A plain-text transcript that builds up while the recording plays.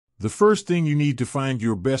The first thing you need to find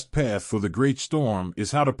your best path for the Great Storm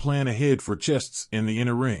is how to plan ahead for chests in the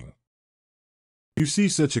inner ring. If you see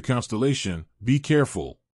such a constellation, be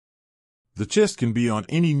careful. The chest can be on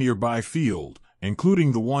any nearby field,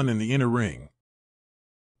 including the one in the inner ring.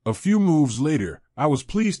 A few moves later, I was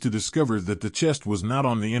pleased to discover that the chest was not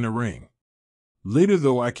on the inner ring. Later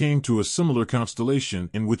though, I came to a similar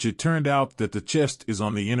constellation in which it turned out that the chest is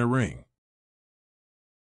on the inner ring.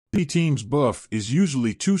 The team's buff is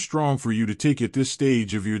usually too strong for you to take at this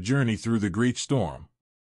stage of your journey through the Great Storm.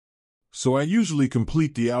 So I usually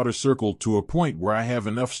complete the outer circle to a point where I have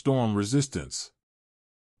enough storm resistance.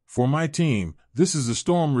 For my team, this is a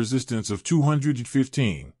storm resistance of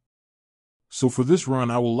 215. So for this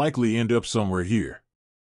run I will likely end up somewhere here.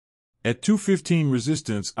 At 215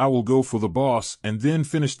 resistance I will go for the boss and then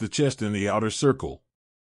finish the chest in the outer circle.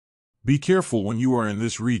 Be careful when you are in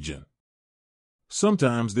this region.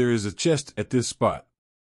 Sometimes there is a chest at this spot.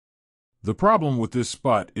 The problem with this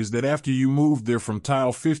spot is that after you move there from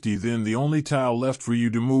tile 50, then the only tile left for you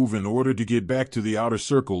to move in order to get back to the outer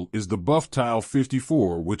circle is the buff tile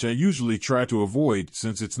 54, which I usually try to avoid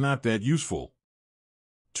since it's not that useful.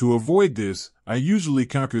 To avoid this, I usually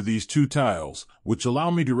conquer these two tiles, which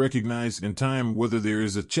allow me to recognize in time whether there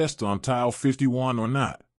is a chest on tile 51 or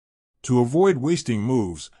not. To avoid wasting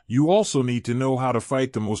moves, you also need to know how to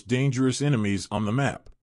fight the most dangerous enemies on the map.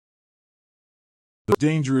 The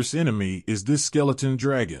dangerous enemy is this skeleton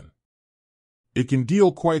dragon. It can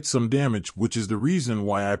deal quite some damage, which is the reason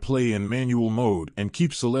why I play in manual mode and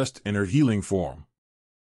keep Celeste in her healing form.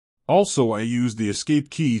 Also, I use the escape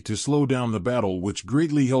key to slow down the battle, which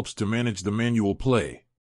greatly helps to manage the manual play.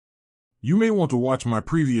 You may want to watch my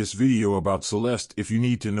previous video about Celeste if you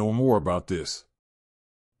need to know more about this.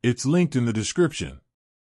 It's linked in the description.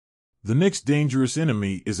 The next dangerous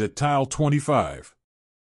enemy is at tile 25.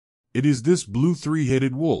 It is this blue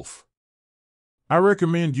three-headed wolf. I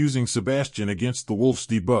recommend using Sebastian against the wolf's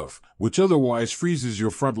debuff, which otherwise freezes your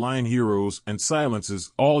frontline heroes and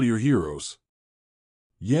silences all your heroes.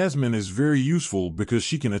 Yasmine is very useful because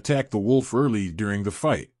she can attack the wolf early during the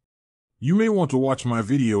fight. You may want to watch my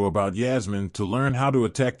video about Yasmine to learn how to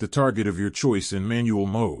attack the target of your choice in manual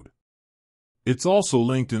mode. It's also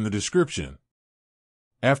linked in the description.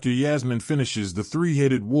 After Yasmine finishes the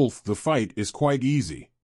three-headed wolf, the fight is quite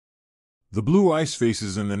easy. The blue ice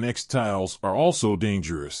faces in the next tiles are also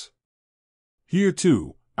dangerous. Here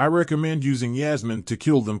too, I recommend using Yasmine to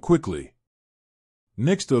kill them quickly.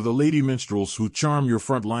 Next are the lady minstrels who charm your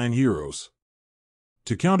frontline heroes.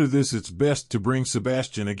 To counter this, it's best to bring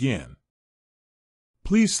Sebastian again.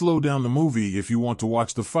 Please slow down the movie if you want to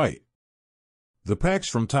watch the fight. The packs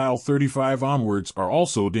from tile 35 onwards are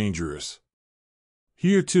also dangerous.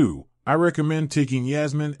 Here too, I recommend taking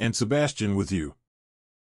Yasmine and Sebastian with you.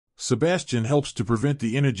 Sebastian helps to prevent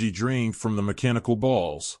the energy drained from the mechanical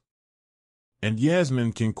balls. And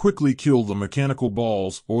Yasmine can quickly kill the mechanical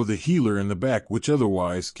balls or the healer in the back, which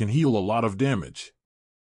otherwise can heal a lot of damage.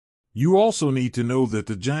 You also need to know that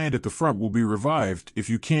the giant at the front will be revived if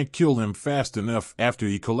you can't kill him fast enough after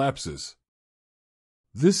he collapses.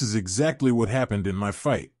 This is exactly what happened in my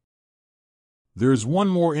fight. There is one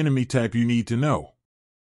more enemy type you need to know.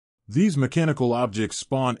 These mechanical objects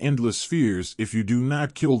spawn endless spheres if you do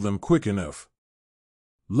not kill them quick enough.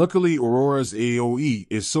 Luckily, Aurora's AoE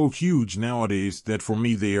is so huge nowadays that for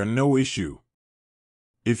me they are no issue.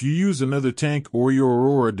 If you use another tank or your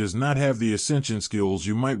Aurora does not have the ascension skills,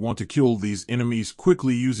 you might want to kill these enemies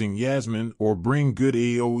quickly using Yasmine or bring good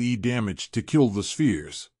AoE damage to kill the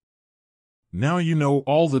spheres. Now you know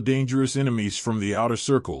all the dangerous enemies from the outer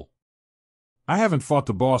circle. I haven't fought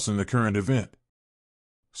the boss in the current event,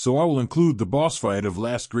 so I will include the boss fight of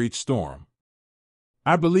Last Great Storm.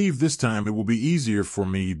 I believe this time it will be easier for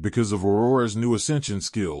me because of Aurora's new ascension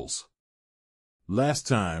skills. Last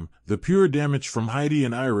time, the pure damage from Heidi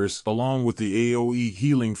and Iris along with the AoE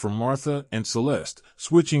healing from Martha and Celeste,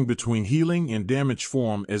 switching between healing and damage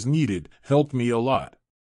form as needed, helped me a lot.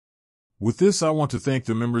 With this, I want to thank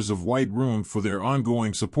the members of White Rune for their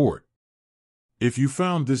ongoing support. If you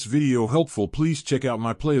found this video helpful, please check out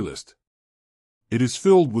my playlist. It is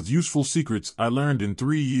filled with useful secrets I learned in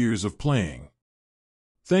 3 years of playing.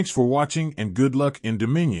 Thanks for watching and good luck in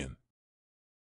Dominion.